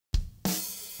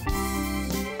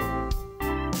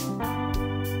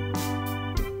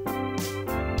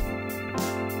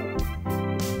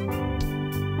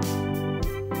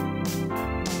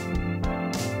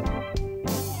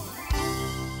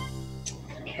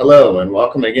Hello and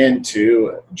welcome again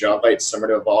to Jobvite Summer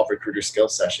to Evolve Recruiter Skill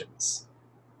Sessions,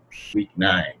 Week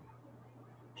 9.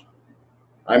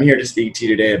 I'm here to speak to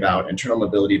you today about internal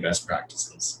mobility best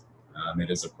practices. It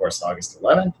is, of course, August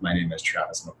 11th. My name is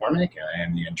Travis McCormick, and I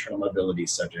am the internal mobility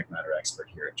subject matter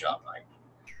expert here at Jobvite.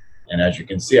 And as you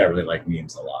can see, I really like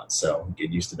memes a lot, so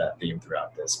get used to that theme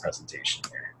throughout this presentation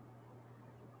here.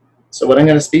 So what I'm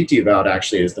going to speak to you about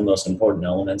actually is the most important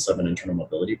elements of an internal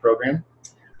mobility program.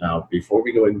 Now, before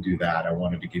we go ahead and do that, I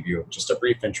wanted to give you just a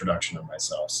brief introduction of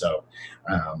myself. So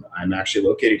I'm actually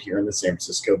located here in the San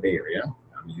Francisco Bay Area.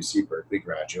 I'm a UC Berkeley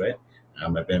graduate.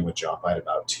 I've been with Jobvite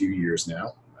about 2 years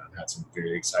now. I've had some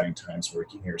very exciting times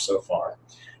working here so far.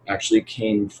 Actually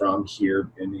came from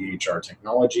here in the HR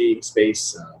technology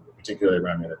space, particularly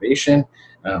around innovation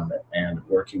and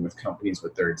working with companies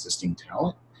with their existing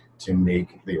talent to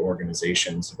make the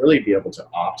organizations really be able to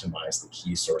optimize the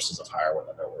key sources of hire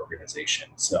within their organization.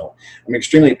 So I'm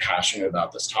extremely passionate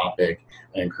about this topic.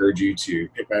 I encourage you to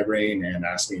pick my brain and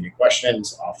ask me any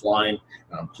questions offline.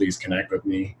 Please connect with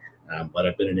me. But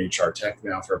I've been in HR tech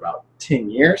now for about 10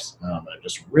 years. I'm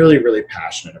just really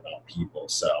passionate about people.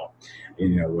 So,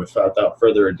 without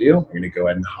further ado, I'm going to go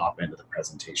ahead and hop into the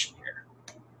presentation here.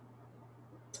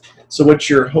 So what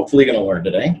you're hopefully going to learn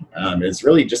today is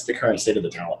really just the current state of the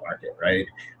talent market, right?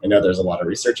 I know there's a lot of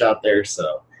research out there,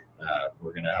 so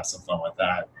we're going to have some fun with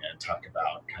that and talk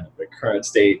about kind of the current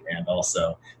state and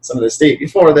also some of the state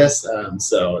before this.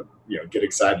 So get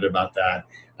excited about that.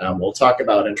 We'll talk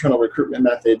about internal recruitment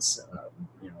methods,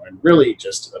 and really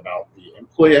just about the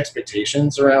employee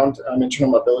expectations around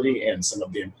internal mobility and some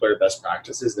of the employer best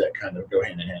practices that kind of go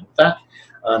hand in hand with that,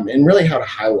 and really how to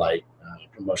highlight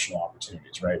promotional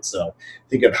opportunities, right? So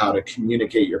think of how to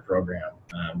communicate your program.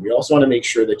 We also want to make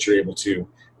sure that you're able to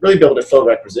really be able to fill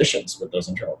requisitions with those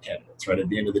internal candidates, right? At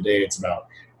the end of the day, it's about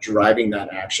driving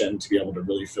that action to be able to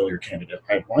really fill your candidate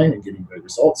pipeline and getting good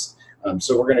results.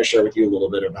 So we're going to share with you a little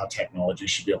bit about technology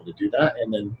should be able to do that.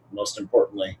 And then most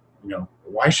importantly,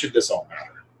 why should this all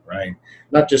matter, right?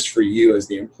 Not just for you as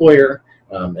the employer,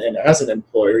 and as an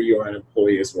employer, you are an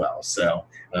employee as well. So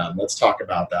let's talk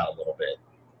about that a little bit.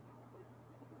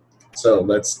 So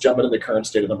let's jump into the current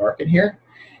state of the market here.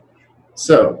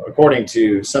 So according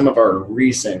to some of our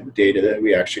recent data that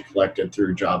we actually collected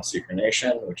through Job Seeker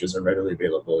Nation, which is a readily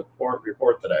available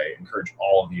report that I encourage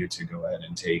all of you to go ahead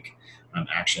and take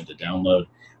action to download,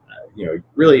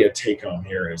 really a take home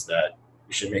here is that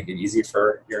you should make it easy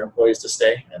for your employees to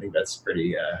stay. I think that's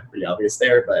pretty obvious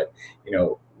there, but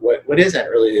what isn't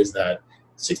really is that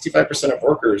 65% of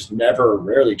workers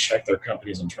rarely check their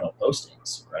company's internal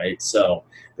postings, right? So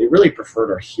they really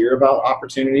prefer to hear about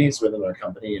opportunities within their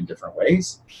company in different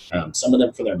ways. Some of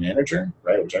them for their manager,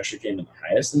 right, which actually came in the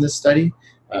highest in this study.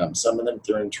 Some of them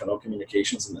through internal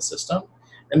communications in the system,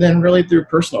 and then really through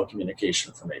personal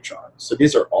communication from HR. So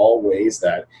these are all ways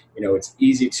that, it's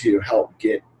easy to help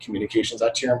get communications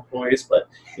out to your employees, but,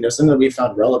 something that we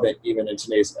found relevant even in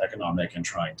today's economic and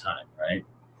trying time, right?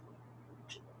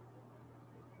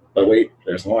 But wait,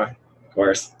 there's more, of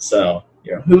course. So,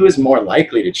 who is more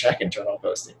likely to check internal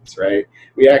postings, right?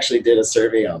 We actually did a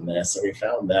survey on this, and we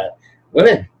found that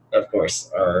women, of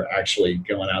course, are actually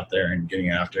going out there and getting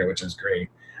after it, which is great.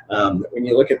 When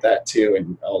you look at that too,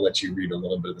 and I'll let you read a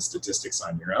little bit of the statistics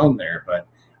on your own there, but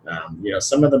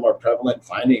some of the more prevalent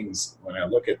findings when I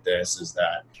look at this is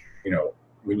that,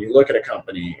 when you look at a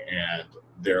company and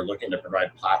they're looking to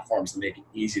provide platforms that make it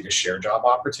easy to share job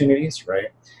opportunities,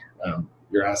 right?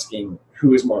 You're asking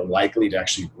who is more likely to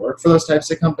actually work for those types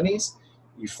of companies.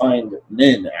 You find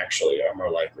men actually are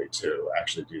more likely to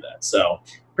actually do that. So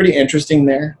pretty interesting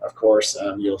there. Of course,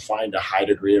 you'll find a high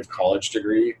degree of college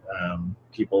degree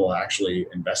people actually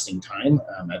investing time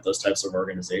at those types of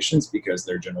organizations because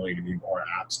they're generally to be more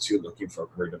apt to looking for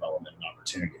career development and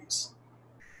opportunities.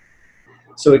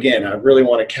 So again, I really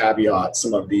want to caveat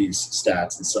some of these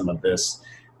stats and some of this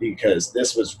because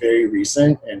this was very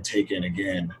recent and taken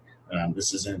again.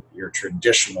 This isn't your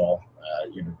traditional,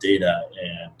 data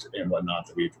and whatnot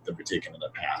that we've taken in the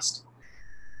past.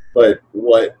 But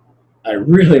what I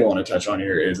really want to touch on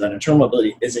here is that internal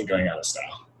mobility isn't going out of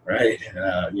style, right?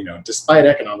 Despite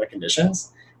economic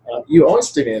conditions, you always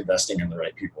have to be investing in the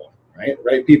right people, right?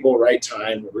 Right people, right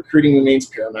time. Recruiting remains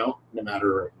paramount, no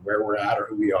matter where we're at or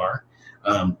who we are.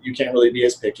 You can't really be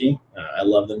as picky. I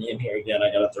love the meme here again.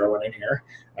 I got to throw it in here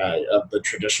of the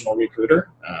traditional recruiter,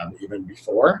 even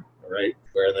before. Right,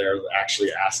 where they're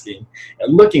actually asking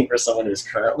and looking for someone who's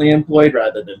currently employed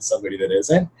rather than somebody that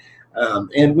isn't.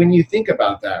 And when you think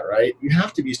about that, right, you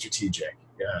have to be strategic.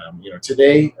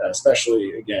 today,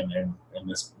 especially again, in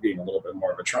this being a little bit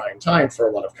more of a trying time for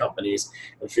a lot of companies,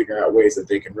 and figuring out ways that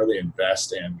they can really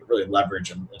invest and really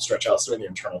leverage and stretch out some of the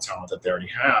internal talent that they already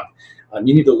have.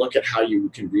 You need to look at how you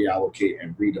can reallocate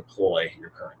and redeploy your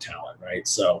current talent, right?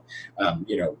 So,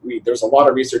 there's a lot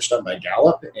of research done by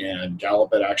Gallup, and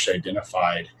Gallup had actually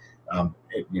identified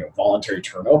voluntary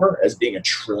turnover as being $1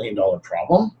 trillion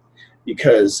problem,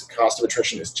 because cost of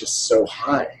attrition is just so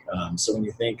high. So when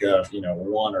you think of 1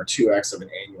 or 2x of an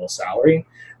annual salary,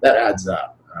 that adds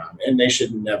up. And they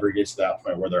should never get to that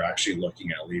point where they're actually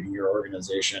looking at leaving your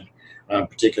organization,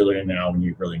 particularly now when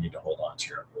you really need to hold on to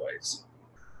your employees.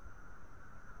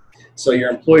 So your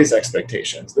employees'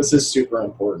 expectations. This is super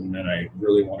important, and I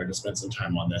really wanted to spend some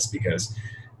time on this because,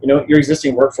 your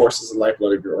existing workforce is the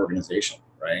lifeblood of your organization,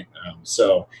 right?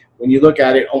 So when you look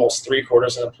at it, almost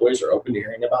 3/4 of employees are open to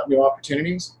hearing about new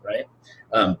opportunities, right?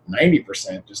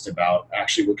 90% just about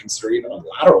actually would consider even a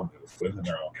lateral move within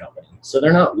their own company. So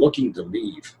they're not looking to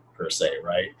leave per se,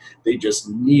 right? They just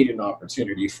need an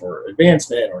opportunity for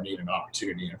advancement or need an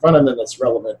opportunity in front of them that's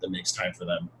relevant, that makes time for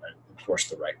them, and of course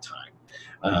the right time.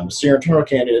 So your internal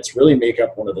candidates really make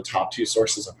up one of the top 2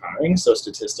 sources of hiring. So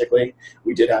statistically,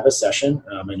 we did have a session.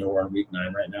 I know we're on week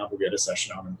 9 right now, but we had a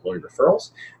session on employee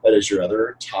referrals. That is your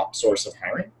other top source of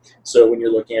hiring. So when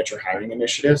you're looking at your hiring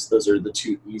initiatives, those are the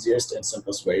 2 easiest and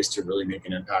simplest ways to really make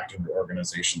an impact in your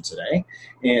organization today.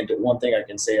 And one thing I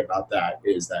can say about that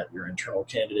is that your internal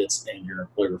candidates and your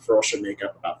employee referral should make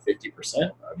up about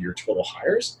 50% of your total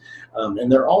hires.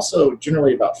 And they're also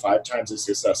generally about 5 times as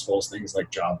successful as things like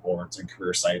job boards and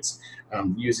career sites,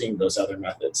 using those other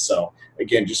methods. So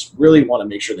again, just really want to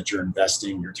make sure that you're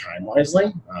investing your time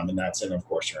wisely, and that's in, of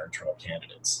course, your internal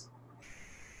candidates.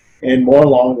 And more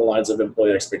along the lines of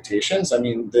employee expectations,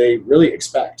 they really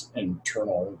expect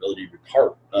internal ability to be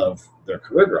part of their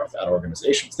career growth at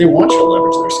organizations. They want you to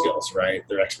leverage their skills, right?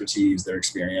 Their expertise, their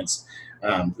experience.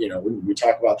 We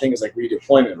talk about things like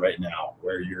redeployment right now,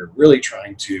 where you're really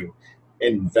trying to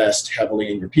invest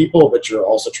heavily in your people, but you're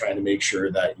also trying to make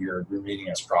sure that you're remaining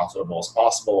as profitable as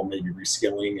possible, maybe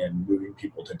reskilling and moving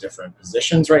people to different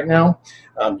positions right now.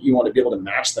 You want to be able to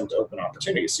match them to open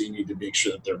opportunities. So you need to make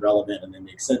sure that they're relevant and they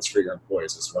make sense for your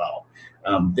employees as well.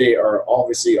 They are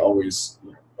obviously always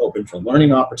open for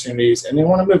learning opportunities, and they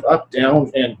want to move up,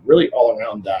 down, and really all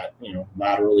around that,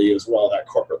 laterally as well, that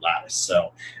corporate lattice.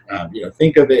 So,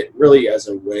 think of it really as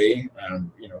a way,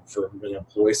 for the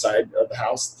employee side of the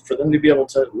house, for them to be able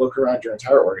to look around your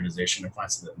entire organization and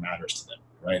find something that matters to them,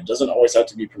 right? It doesn't always have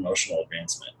to be promotional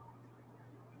advancement.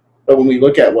 But when we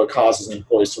look at what causes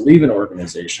employees to leave an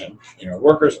organization,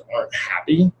 workers aren't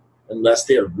happy unless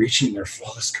they are reaching their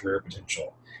fullest career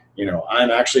potential. I'm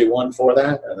actually one for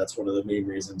that, and that's one of the main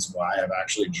reasons why I've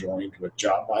actually joined with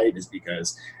Jobvite, is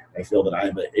because I feel that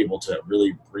I'm able to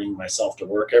really bring myself to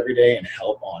work every day and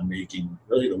help on making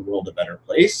really the world a better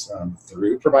place,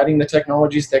 through providing the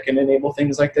technologies that can enable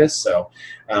things like this. So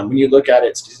when you look at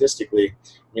it statistically,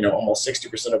 almost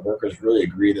 60% of workers really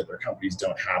agree that their companies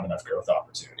don't have enough growth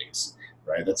opportunities,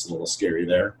 right? That's a little scary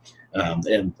there.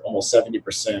 And almost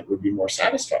 70% would be more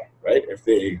satisfied, right, if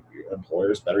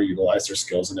employers better utilize their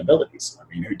skills and abilities.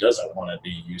 Who doesn't want to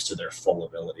be used to their full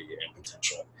ability and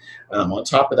potential? On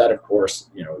top of that, of course,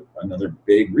 another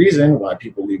big reason why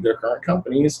people leave their current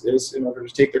companies is in order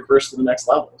to take their careers to the next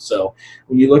level. So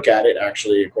when you look at it,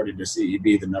 actually, according to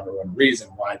CEB, the number 1 reason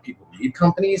why people leave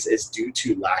companies is due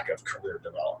to lack of career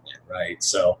development, right?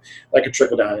 So that could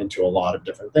trickle down into a lot of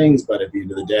different things, but at the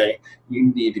end of the day,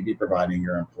 you need to be providing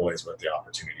your employees with the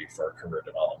opportunity for career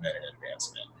development and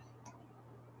advancement.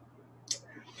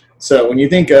 So when you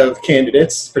think of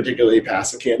candidates, particularly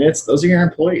passive candidates, those are your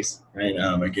employees, right?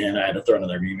 Again, I had to throw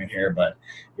another meme in here, but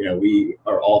we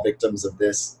are all victims of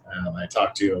this. I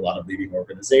talk to a lot of leading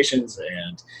organizations,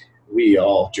 and we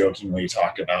all jokingly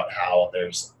talk about how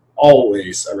there's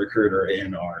always a recruiter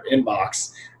in our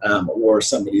inbox, or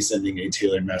somebody sending a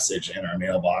tailored message in our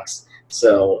mailbox.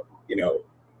 So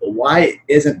why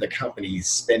isn't the company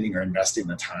spending or investing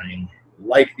the time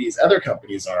like these other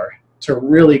companies are to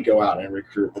really go out and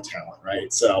recruit the talent,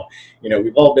 right? So,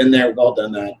 we've all been there, we've all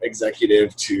done that,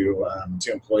 executive to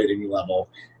employee at any level.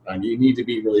 You need to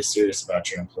be really serious about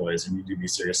your employees, and you need to be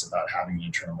serious about having an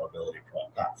internal mobility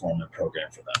platform and program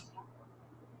for them.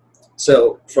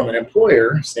 So from an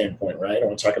employer standpoint, right, I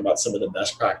want to talk about some of the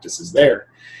best practices there.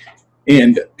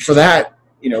 And for that,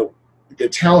 the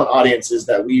talent audiences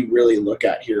that we really look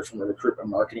at here from a recruitment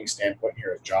marketing standpoint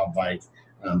here at Jobvite,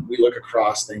 we look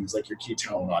across things like your key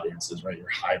talent audiences, right? Your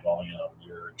high volume,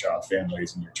 your job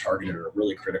families, and your targeted or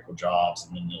really critical jobs,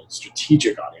 and then the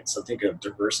strategic audience. So think of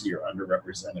diversity or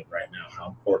underrepresented right now, how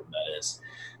important that is.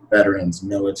 veterans,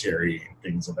 military,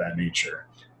 things of that nature.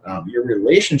 Your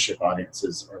relationship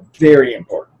audiences are very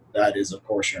important. That is, of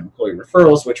course, your employee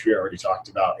referrals, which we already talked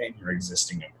about, and your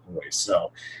existing employees.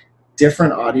 So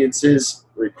different audiences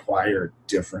require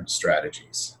different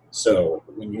strategies. So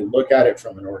when you look at it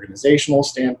from an organizational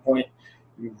standpoint,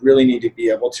 you really need to be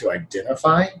able to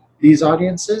identify these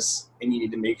audiences, and you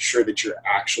need to make sure that you're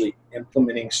actually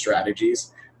implementing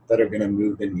strategies that are going to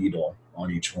move the needle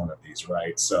on each one of these,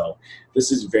 right? So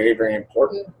this is very, very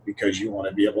important because you want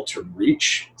to be able to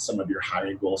reach some of your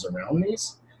hiring goals around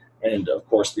these. And of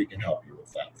course, we can help you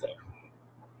with that thing.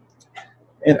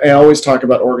 And I always talk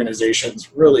about organizations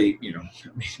really,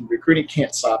 recruiting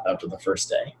can't stop after the first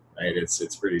day, right?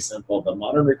 It's pretty simple, but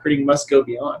modern recruiting must go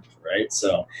beyond, right?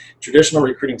 So traditional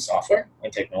recruiting software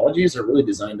and technologies are really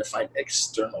designed to find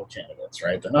external candidates,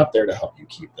 right? They're not there to help you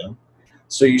keep them.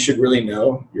 So you should really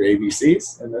know your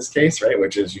ABCs in this case, right?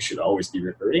 Which is you should always be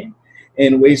recruiting,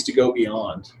 and ways to go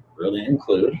beyond really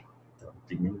include or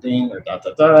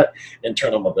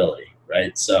internal mobility,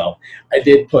 right? So I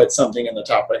did put something in the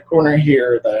top right corner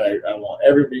here that I want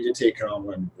everybody to take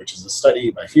home, which is a study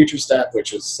by FutureStat,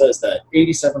 which says that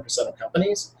 87% of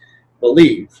companies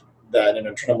believe that an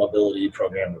internal mobility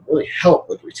program would really help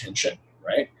with retention,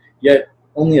 right? Yet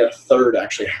only a third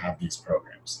actually have these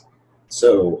programs.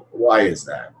 So why is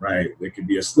that, right? There could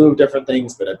be a slew of different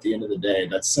things, but at the end of the day,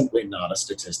 that's simply not a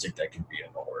statistic that can be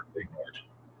ignored.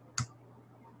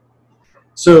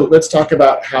 So let's talk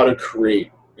about how to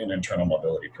create an internal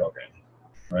mobility program,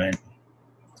 right?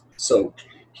 So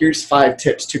here's 5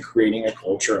 tips to creating a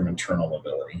culture of internal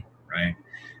mobility, right?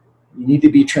 You need to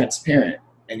be transparent,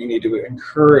 and you need to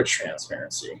encourage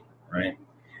transparency, right?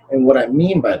 And what I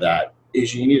mean by that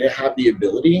is you need to have the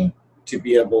ability to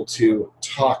be able to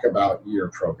talk about your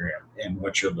program and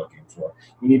what you're looking for.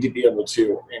 You need to be able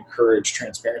to encourage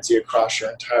transparency across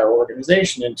your entire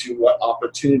organization into what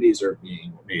opportunities are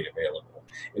being made available,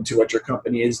 into what your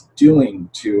company is doing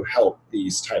to help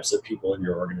these types of people in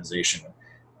your organization,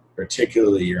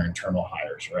 particularly your internal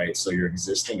hires, right? So your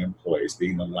existing employees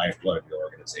being the lifeblood of your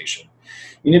organization.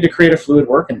 You need to create a fluid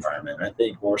work environment. I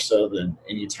think more so than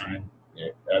any time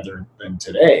other than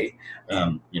today,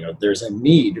 there's a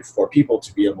need for people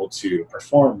to be able to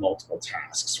perform multiple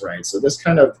tasks, right? So this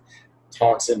kind of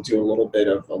talks into a little bit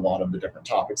of a lot of the different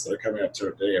topics that are coming up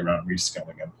today around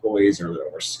reskilling employees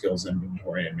or skills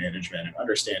inventory and management, and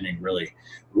understanding really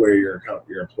where your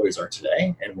employees are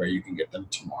today and where you can get them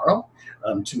tomorrow,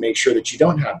 to make sure that you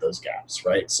don't have those gaps,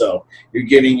 right? So you're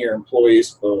giving your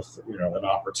employees both an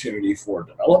opportunity for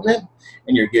development,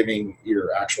 and you're giving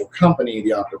your actual company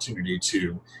the opportunity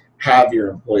to have your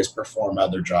employees perform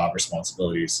other job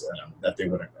responsibilities that they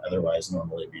wouldn't otherwise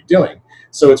normally be doing.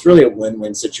 So it's really a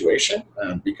win-win situation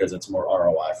because it's more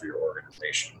ROI for your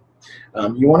organization.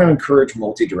 You want to encourage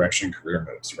multi-direction career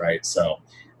moves, right? So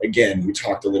again, we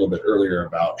talked a little bit earlier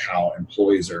about how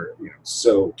employees are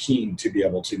so keen to be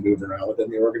able to move around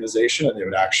within the organization, and they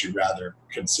would actually rather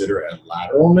consider a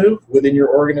lateral move within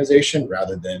your organization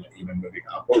rather than even moving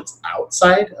upwards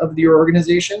outside of your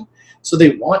organization. So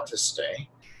they want to stay.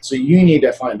 So you need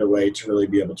to find a way to really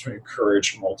be able to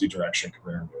encourage multi-direction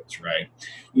career moves, right?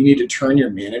 You need to turn your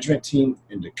management team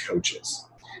into coaches.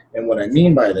 And what I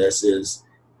mean by this is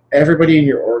everybody in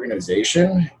your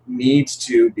organization needs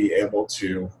to be able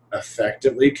to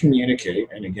effectively communicate.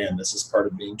 And again, this is part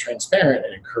of being transparent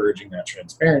and encouraging that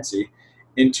transparency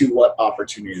into what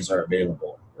opportunities are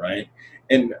available, right?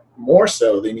 And more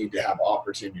so, they need to have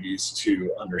opportunities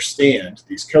to understand,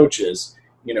 these coaches,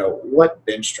 what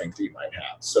bench strength you might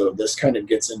have. So this kind of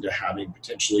gets into having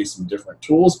potentially some different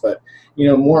tools, but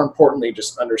more importantly,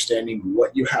 just understanding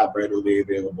what you have readily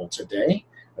available today,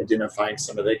 identifying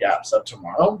some of the gaps of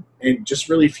tomorrow, and just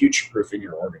really future-proofing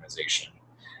your organization.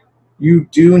 You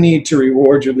do need to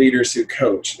reward your leaders who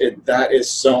coach. That is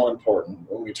so important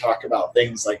when we talk about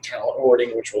things like talent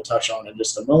hoarding, which we'll touch on in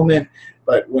just a moment.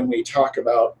 But when we talk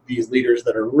about these leaders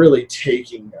that are really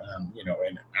taking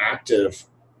an active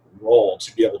role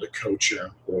to be able to coach your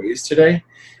employees today,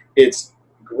 it's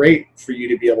great for you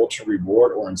to be able to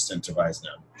reward or incentivize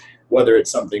them, whether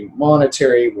it's something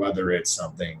monetary, whether it's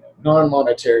something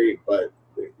non-monetary, but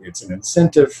it's an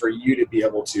incentive for you to be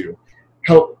able to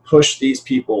help push these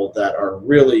people that are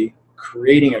really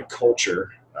creating a culture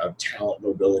of talent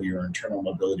mobility or internal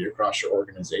mobility across your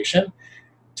organization,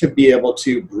 to be able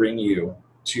to bring you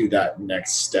to that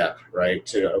next step, right?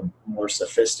 To a more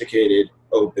sophisticated,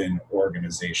 open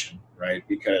organization, right?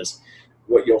 Because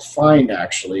what you'll find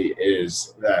actually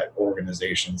is that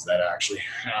organizations that actually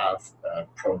have a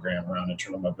program around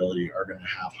internal mobility are going to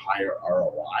have higher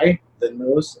ROI than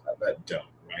those that don't,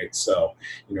 right? So,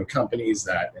 companies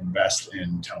that invest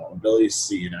in talent mobility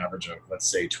see an average of, let's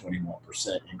say,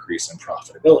 21% increase in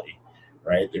profitability,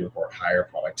 right? They report higher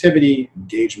productivity,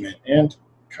 engagement, and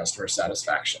customer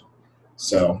satisfaction.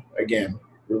 So again,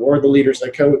 reward the leaders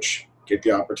that coach, get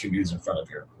the opportunities in front of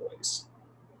your employees.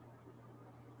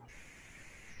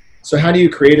 So how do you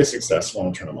create a successful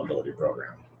internal mobility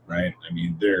program, right? I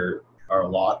mean, there are a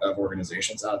lot of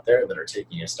organizations out there that are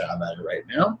taking a stab at it right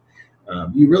now.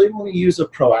 You really want to use a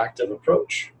proactive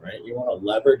approach, right? You want to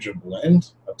leverage a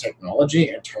blend of technology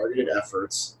and targeted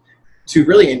efforts to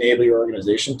really enable your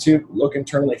organization to look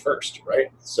internally first, right?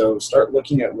 So start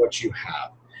looking at what you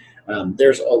have.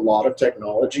 There's a lot of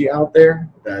technology out there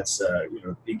that's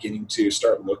beginning to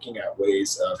start looking at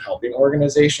ways of helping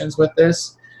organizations with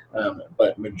this.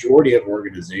 But majority of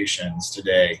organizations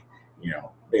today,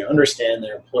 they understand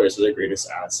their employees are their greatest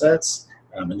assets,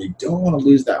 and they don't want to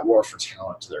lose that war for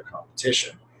talent to their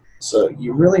competition. So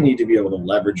you really need to be able to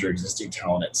leverage your existing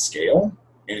talent at scale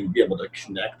and be able to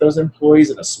connect those employees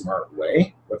in a smart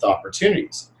way with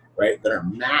opportunities, right, that are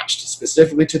matched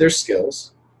specifically to their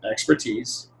skills,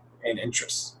 expertise, and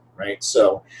interests, right?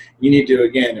 So you need to,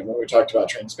 again, and when we talked about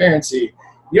transparency,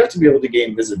 you have to be able to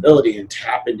gain visibility and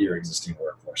tap into your existing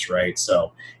workforce, right?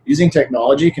 So using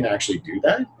technology can actually do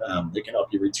that. They can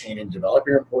help you retain and develop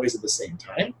your employees at the same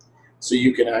time. So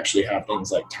you can actually have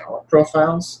things like talent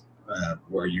profiles,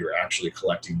 where you're actually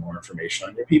collecting more information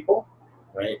on your people,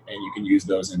 right? And you can use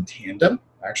those in tandem,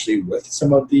 actually, with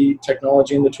some of the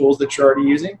technology and the tools that you're already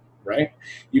using, right?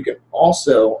 You can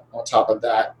also, on top of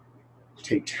that,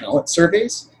 take talent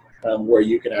surveys, where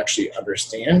you can actually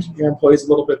understand your employees a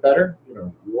little bit better.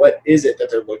 What is it that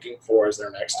they're looking for as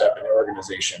their next step in their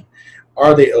organization?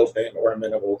 Are they open or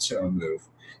amenable to a move?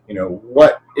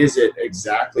 What is it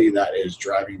exactly that is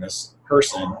driving this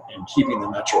person and keeping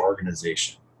them at your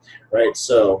organization, right?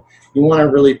 So you want to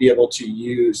really be able to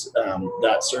use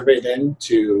that survey then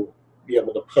to be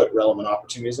able to put relevant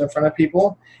opportunities in front of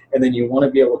people. And then you want to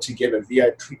be able to give a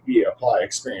VIP apply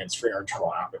experience for your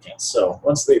internal applicants. So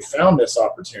once they've found this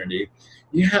opportunity,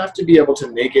 you have to be able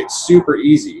to make it super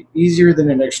easy, easier than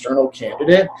an external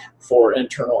candidate for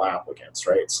internal applicants,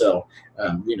 right? So,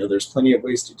 there's plenty of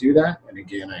ways to do that. And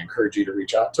again, I encourage you to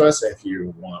reach out to us if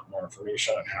you want more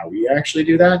information on how we actually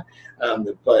do that.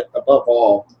 But above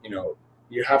all,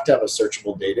 you have to have a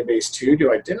searchable database too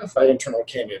to identify internal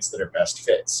candidates that are best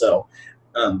fit. So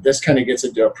this kind of gets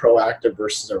into a proactive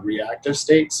versus a reactive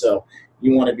state. So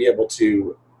you want to be able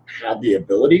to have the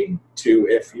ability to,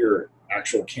 if your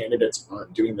actual candidates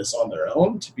aren't doing this on their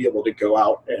own, to be able to go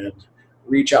out and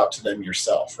reach out to them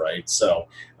yourself, right? So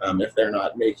if they're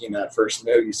not making that first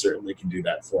move, you certainly can do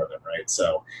that for them, right?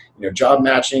 So, job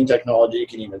matching technology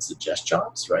can even suggest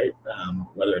jobs, right?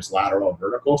 Whether it's lateral or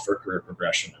vertical for career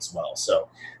progression as well. So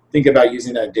think about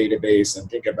using that database and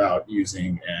think about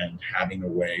using and having a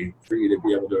way for you to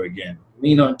be able to, again,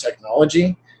 lean on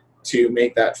technology to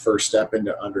make that first step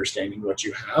into understanding what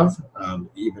you have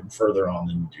even further on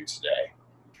than you do today.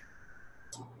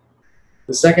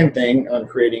 The second thing on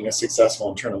creating a successful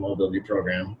internal mobility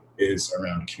program is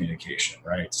around communication,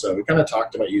 right? So we kind of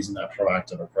talked about using that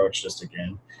proactive approach just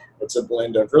again. It's a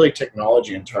blend of really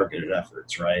technology and targeted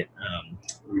efforts, right?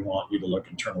 We want you to look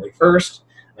internally first.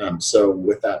 So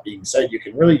with that being said, you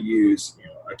can really use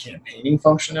a campaigning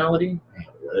functionality.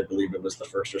 I believe it was the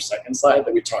first or second slide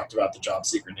that we talked about the Job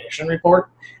Seeker Nation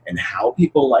report and how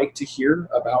people like to hear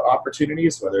about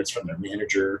opportunities, whether it's from their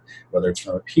manager, whether it's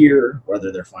from a peer, whether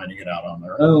they're finding it out on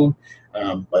their own.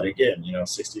 But again,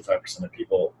 65% of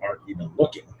people aren't even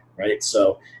looking, right?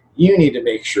 So you need to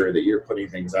make sure that you're putting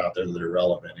things out there that are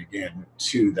relevant, again,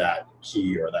 to that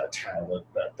key or that talent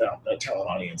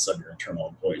audience of your internal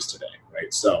employees today,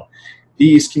 right? So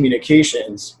these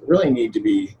communications really need to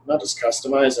be not just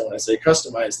customized. And when I say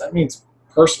customized, that means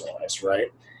personalized, right?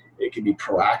 It can be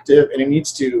proactive, and it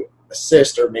needs to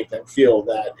assist or make them feel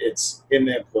that it's in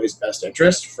the employee's best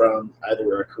interest from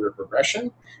either a career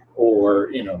progression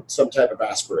or some type of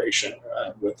aspiration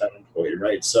with that employee,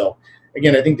 right? So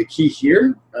again, I think the key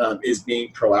here is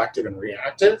being proactive and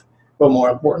reactive. But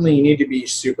more importantly, you need to be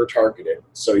super targeted.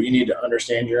 So you need to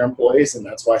understand your employees, and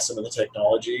that's why some of the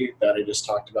technology that I just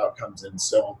talked about comes in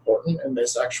so important in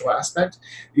this actual aspect,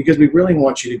 because we really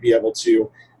want you to be able to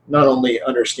not only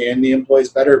understand the employees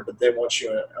better, but then once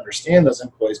you understand those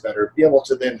employees better, be able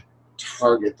to then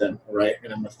target them, right,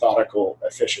 in a methodical,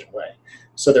 efficient way.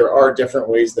 So there are different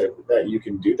ways that you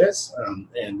can do this,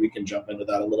 and we can jump into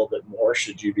that a little bit more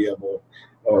should you be able,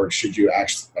 or should you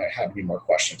actually have any more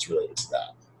questions related to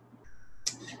that.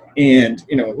 And,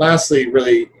 lastly,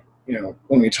 really,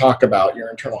 when we talk about your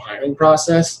internal hiring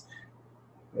process,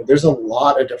 there's a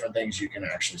lot of different things you can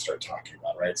actually start talking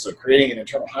about, right? So creating an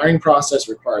internal hiring process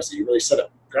requires that you really set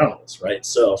up ground rules, right?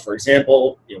 So for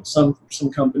example, some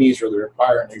companies really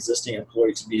require an existing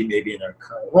employee to be maybe in a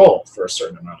current role for a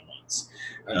certain amount of months.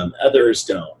 Others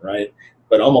don't, right?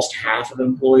 But almost half of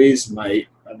employers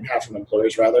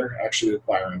rather actually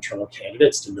require internal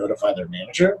candidates to notify their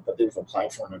manager that they've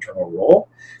applied for an internal role.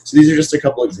 So these are just a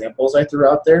couple examples I threw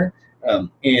out there.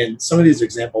 And some of these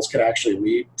examples could actually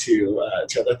lead to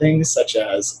other things, such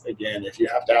as, again, if you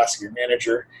have to ask your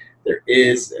manager, there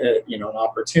is an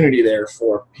opportunity there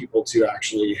for people to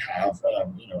actually have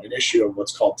an issue of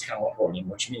what's called talent hoarding,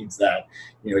 which means that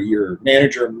your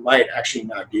manager might actually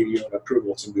not give you an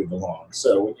approval to move along.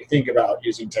 So when you think about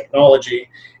using technology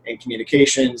and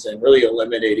communications and really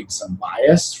eliminating some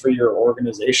bias for your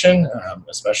organization,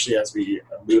 especially as we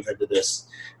move into this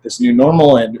new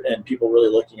normal and people really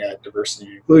looking at diversity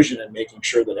and inclusion and making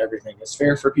sure that everything is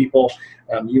fair for people,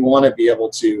 you want to be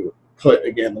able to put,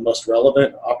 again, the most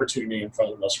relevant opportunity in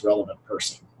front of the most relevant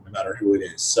person, no matter who it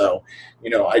is. So,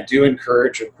 I do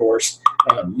encourage, of course,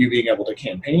 you being able to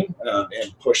campaign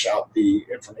and push out the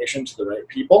information to the right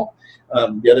people.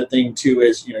 The other thing, too,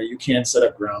 is, you can set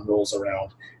up ground rules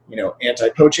around,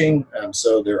 anti-poaching.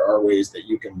 So there are ways that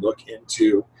you can look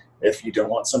into if you don't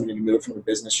want somebody to move from a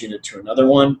business unit to another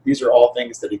one. These are all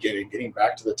things that, again, getting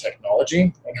back to the technology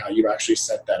and how you actually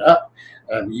set that up,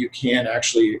 you can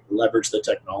actually leverage the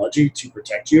technology to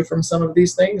protect you from some of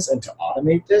these things and to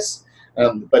automate this.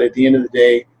 But at the end of the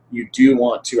day, you do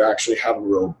want to actually have a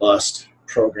robust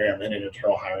program and an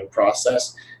internal hiring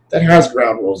process that has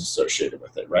ground rules associated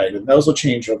with it, right? And those will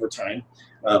change over time.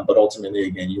 But ultimately,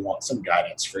 again, you want some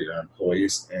guidance for your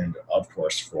employees and, of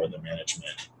course, for the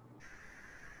management.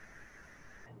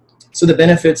 So the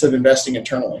benefits of investing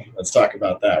internally, let's talk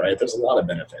about that, right? There's a lot of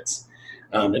benefits.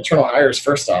 Internal hires,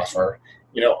 first off, are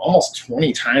almost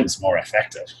 20 times more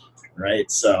effective, right?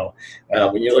 So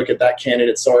when you look at that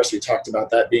candidate source, we talked about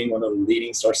that being one of the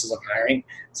leading sources of hiring.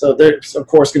 So there's, of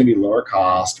course, going to be lower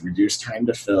cost, reduced time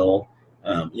to fill,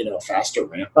 faster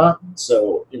ramp up.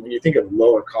 So when you think of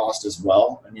lower cost as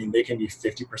well, they can be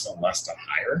 50% less to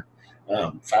hire,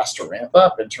 faster ramp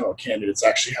up. Internal candidates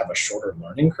actually have a shorter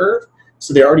learning curve.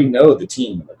 So they already know the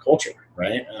team and the culture,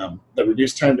 right? The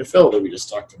reduced time to fill that we just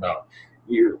talked about.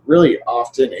 You're really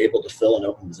often able to fill an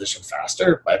open position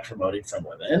faster by promoting from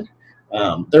within.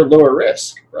 They're lower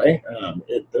risk, right?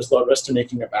 There's low risk to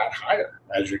making a bad hire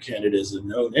as your candidate is a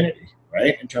known entity,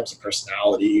 right? In terms of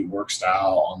personality, work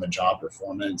style, on-the-job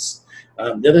performance.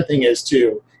 The other thing is,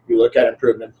 too, you look at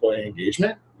improved employee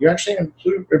engagement, you actually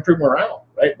improve morale,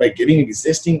 right? By giving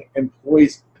existing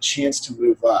employees a chance to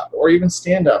move up or even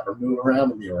stand up or move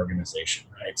around in the organization,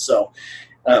 right? So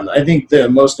I think the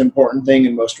most important thing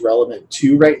and most relevant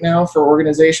too right now for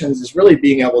organizations is really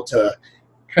being able to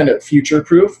kind of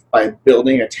future-proof by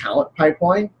building a talent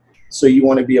pipeline. So you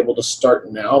want to be able to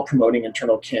start now promoting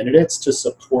internal candidates to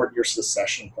support your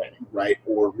succession planning, right?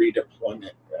 Or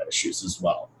redeployment issues as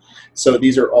well. So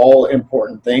these are all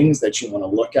important things that you want to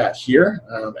look at here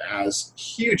as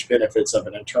huge benefits of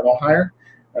an internal hire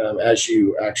as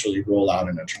you actually roll out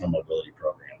an internal mobility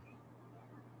program.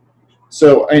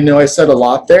 So I know I said a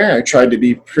lot there. I tried to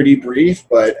be pretty brief,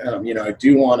 but I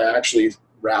do want to actually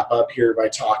wrap up here by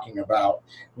talking about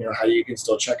how you can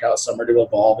still check out Summer to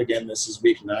Evolve. Again, this is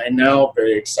week 9 now.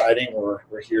 Very exciting.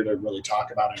 We're here to really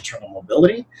talk about internal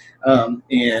mobility.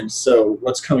 And so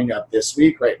what's coming up this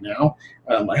week right now,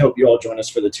 I hope you all join us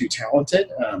for the Two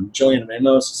Talented. Jillian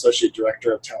Ramos, Associate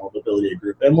Director of Talent Mobility at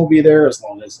Group M, will be there, as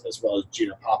well as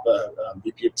Gina Papa,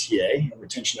 VP of TA and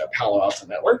Retention at Palo Alto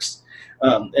Networks.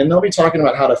 And they'll be talking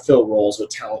about how to fill roles with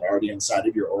talent already inside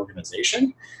of your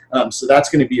organization. So that's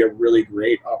going to be a really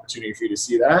great opportunity for you to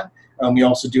see that. We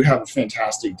also do have a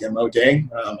fantastic demo day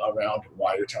around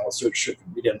why your talent search should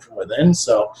begin from within.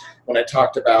 So when I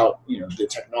talked about the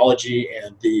technology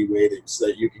and the way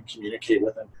that you can communicate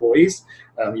with employees,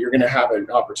 you're going to have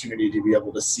an opportunity to be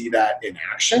able to see that in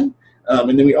action.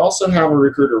 And then we also have a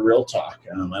Recruiter Real Talk.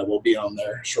 I will be on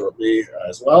there shortly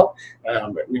as well.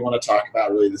 But we want to talk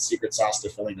about really the secret sauce to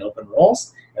filling open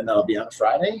roles, and that'll be on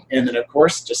Friday. And then, of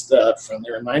course, just a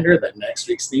friendly reminder that next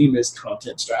week's theme is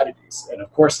content strategies. And,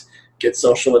 of course, get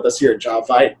social with us here at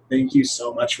Jobvite. Thank you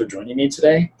so much for joining me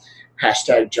today.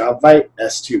 #Jobvite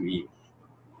S2E.